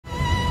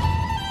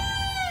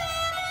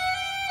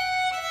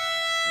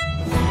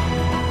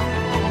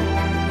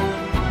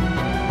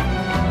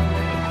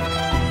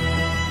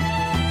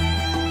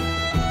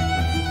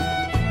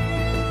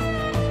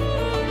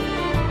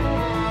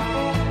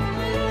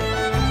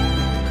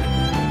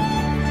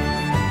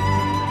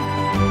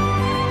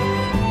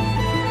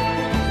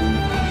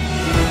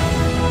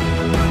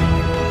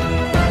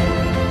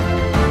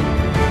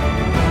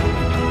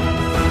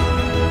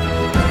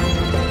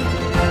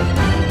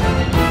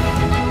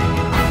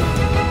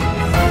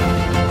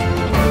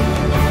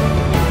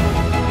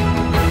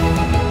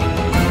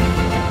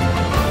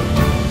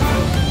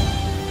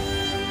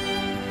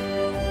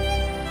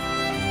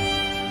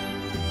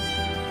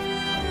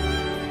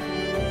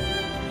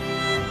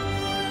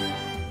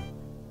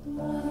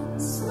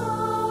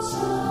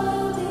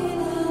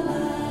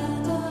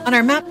On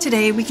our map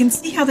today, we can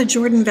see how the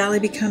Jordan Valley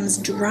becomes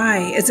dry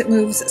as it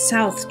moves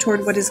south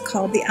toward what is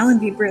called the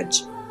Allenby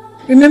Bridge.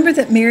 Remember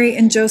that Mary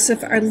and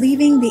Joseph are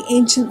leaving the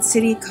ancient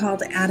city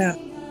called Adam.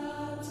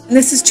 And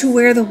this is to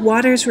where the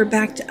waters were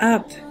backed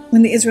up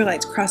when the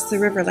Israelites crossed the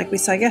river, like we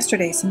saw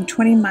yesterday, some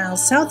 20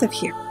 miles south of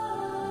here.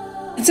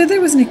 And so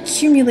there was an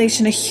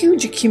accumulation, a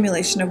huge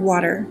accumulation of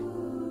water.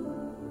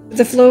 With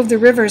the flow of the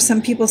river,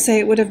 some people say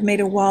it would have made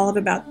a wall of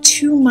about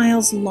 2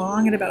 miles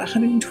long and about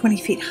 120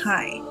 feet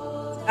high.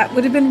 That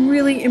would have been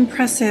really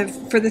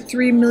impressive for the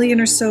 3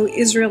 million or so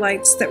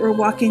Israelites that were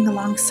walking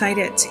alongside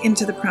it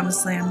into the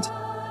Promised Land.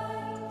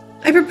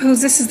 I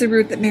propose this is the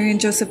route that Mary and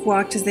Joseph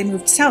walked as they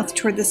moved south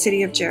toward the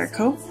city of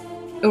Jericho,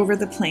 over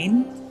the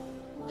plain.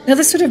 Now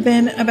this would have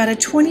been about a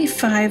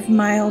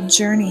 25-mile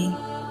journey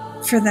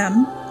for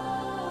them,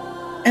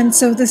 and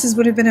so this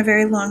would have been a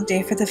very long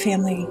day for the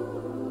family.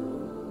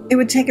 It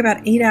would take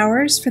about 8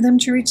 hours for them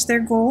to reach their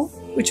goal,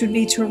 which would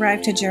be to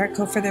arrive to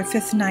Jericho for their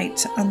 5th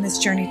night on this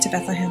journey to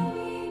Bethlehem.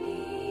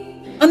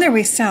 On their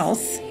way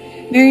south,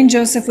 Mary and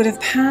Joseph would have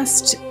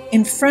passed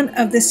in front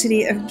of the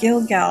city of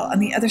Gilgal on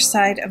the other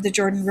side of the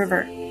Jordan River.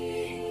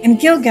 And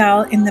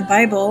Gilgal in the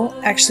Bible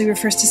actually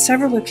refers to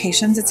several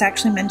locations. It's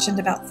actually mentioned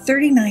about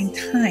 39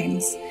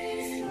 times.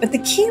 But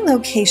the key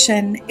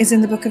location is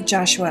in the book of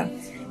Joshua,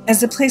 as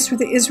the place where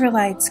the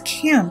Israelites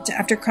camped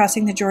after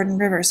crossing the Jordan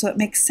River, so it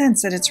makes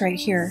sense that it's right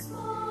here.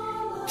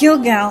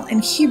 Gilgal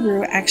in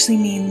Hebrew actually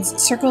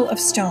means circle of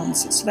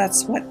stones, so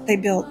that's what they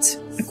built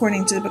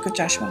according to the book of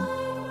Joshua.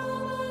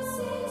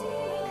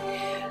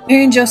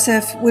 Mary and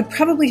Joseph would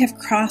probably have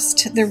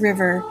crossed the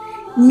river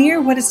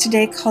near what is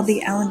today called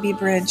the Allenby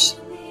Bridge.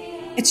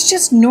 It's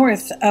just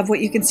north of what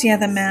you can see on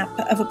the map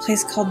of a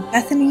place called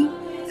Bethany,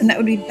 and that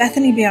would be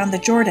Bethany beyond the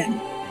Jordan.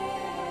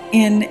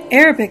 In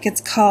Arabic,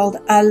 it's called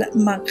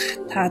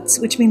al-Maqtat,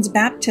 which means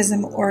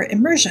baptism or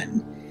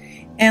immersion.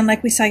 And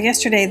like we saw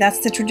yesterday,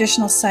 that's the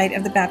traditional site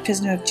of the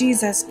baptism of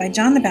Jesus by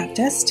John the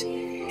Baptist,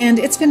 and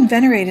it's been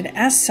venerated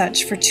as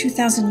such for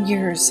 2,000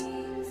 years.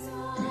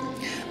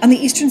 On the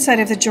eastern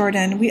side of the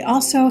Jordan, we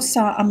also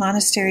saw a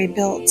monastery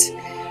built,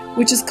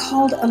 which is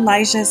called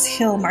Elijah's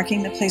Hill,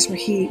 marking the place where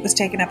he was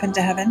taken up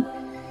into heaven,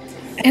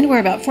 and where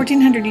about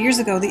 1,400 years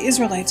ago the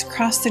Israelites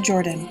crossed the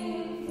Jordan.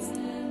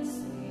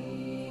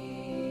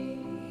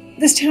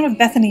 This town of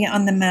Bethany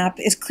on the map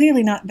is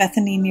clearly not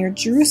Bethany near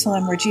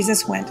Jerusalem, where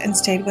Jesus went and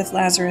stayed with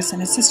Lazarus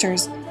and his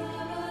sisters.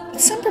 But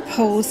some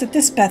propose that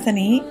this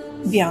Bethany,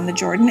 beyond the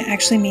Jordan,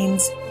 actually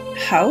means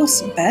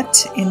house,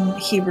 bet in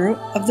Hebrew,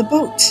 of the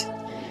boat.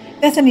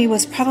 Bethany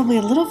was probably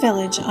a little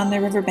village on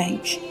the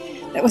riverbank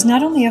that was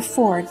not only a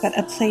ford, but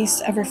a place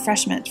of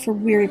refreshment for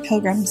weary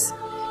pilgrims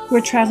who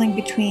were traveling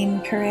between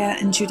Perea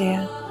and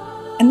Judea.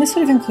 And this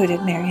would have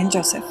included Mary and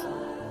Joseph.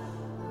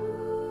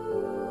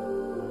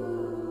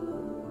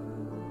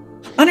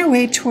 On our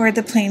way toward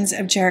the plains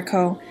of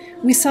Jericho,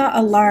 we saw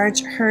a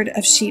large herd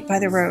of sheep by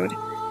the road.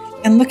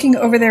 And looking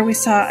over there, we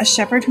saw a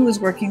shepherd who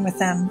was working with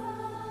them.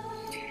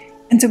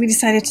 And so we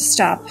decided to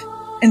stop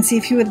and see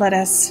if he would let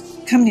us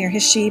come near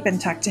his sheep and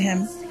talk to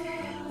him.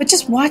 But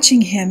just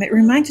watching him, it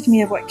reminded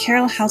me of what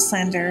Carol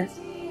Houselander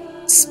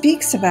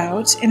speaks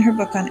about in her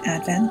book on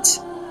Advent.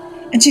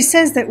 And she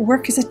says that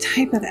work is a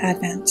type of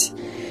Advent.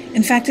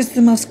 In fact, it's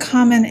the most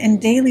common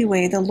and daily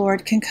way the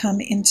Lord can come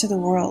into the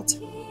world.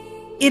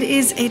 It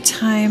is a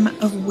time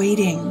of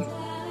waiting.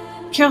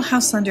 Carol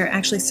Houselander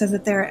actually says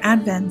that there are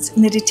Advents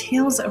in the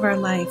details of our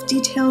life,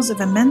 details of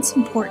immense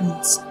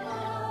importance,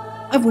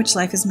 of which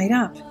life is made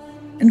up.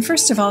 And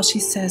first of all, she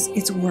says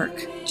it's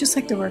work, just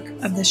like the work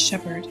of this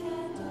shepherd.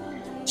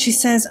 She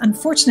says,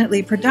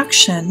 unfortunately,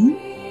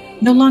 production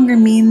no longer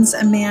means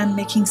a man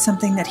making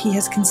something that he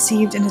has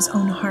conceived in his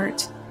own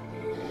heart.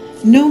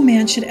 No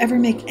man should ever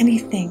make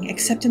anything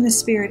except in the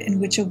spirit in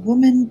which a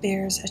woman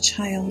bears a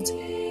child,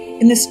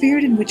 in the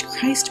spirit in which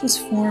Christ was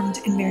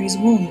formed in Mary's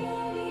womb,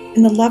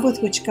 in the love with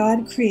which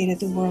God created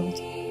the world.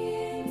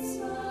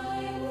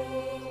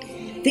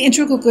 The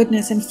integral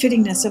goodness and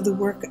fittingness of the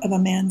work of a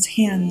man's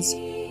hands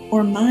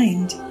or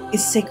mind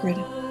is sacred.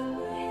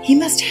 He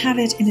must have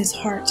it in his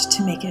heart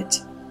to make it.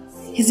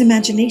 His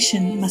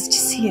imagination must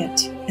see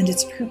it and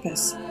its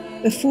purpose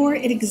before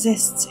it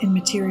exists in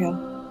material.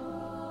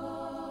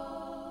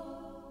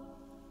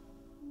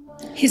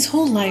 His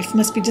whole life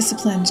must be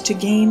disciplined to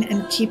gain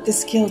and keep the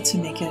skill to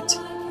make it.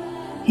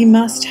 He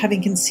must,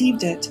 having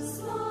conceived it,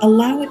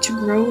 allow it to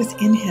grow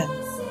within him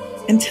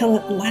until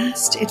at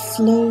last it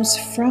flows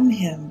from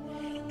him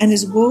and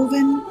is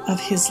woven of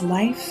his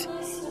life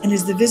and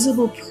is the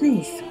visible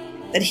proof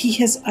that he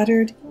has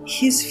uttered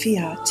his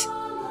fiat,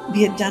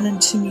 be it done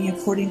unto me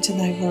according to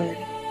thy word.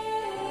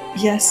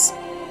 Yes,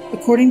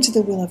 according to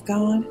the will of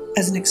God,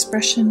 as an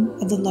expression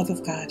of the love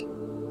of God.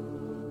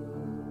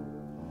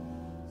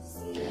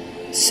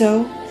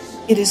 So,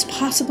 it is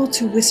possible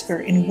to whisper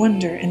in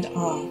wonder and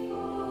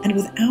awe, and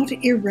without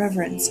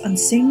irreverence on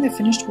seeing the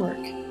finished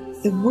work,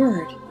 the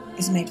Word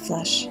is made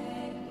flesh.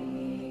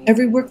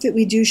 Every work that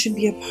we do should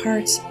be a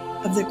part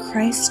of the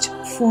Christ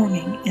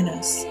forming in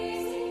us,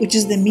 which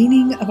is the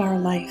meaning of our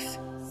life.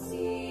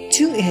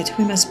 To it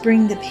we must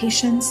bring the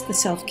patience, the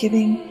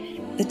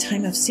self-giving, the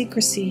time of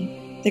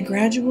secrecy, the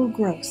gradual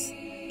growth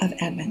of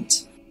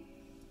Advent.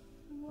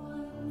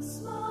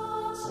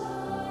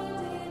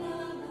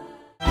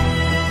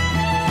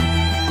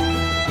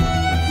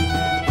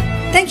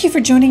 Thank you for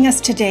joining us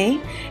today,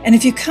 and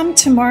if you come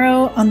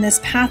tomorrow on this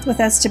path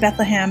with us to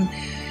Bethlehem,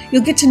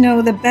 you'll get to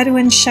know the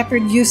Bedouin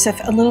shepherd Yusuf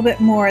a little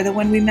bit more than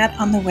when we met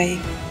on the way.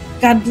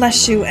 God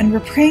bless you, and we're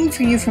praying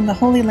for you from the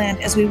Holy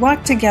Land as we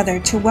walk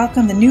together to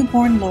welcome the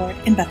newborn Lord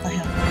in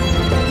Bethlehem.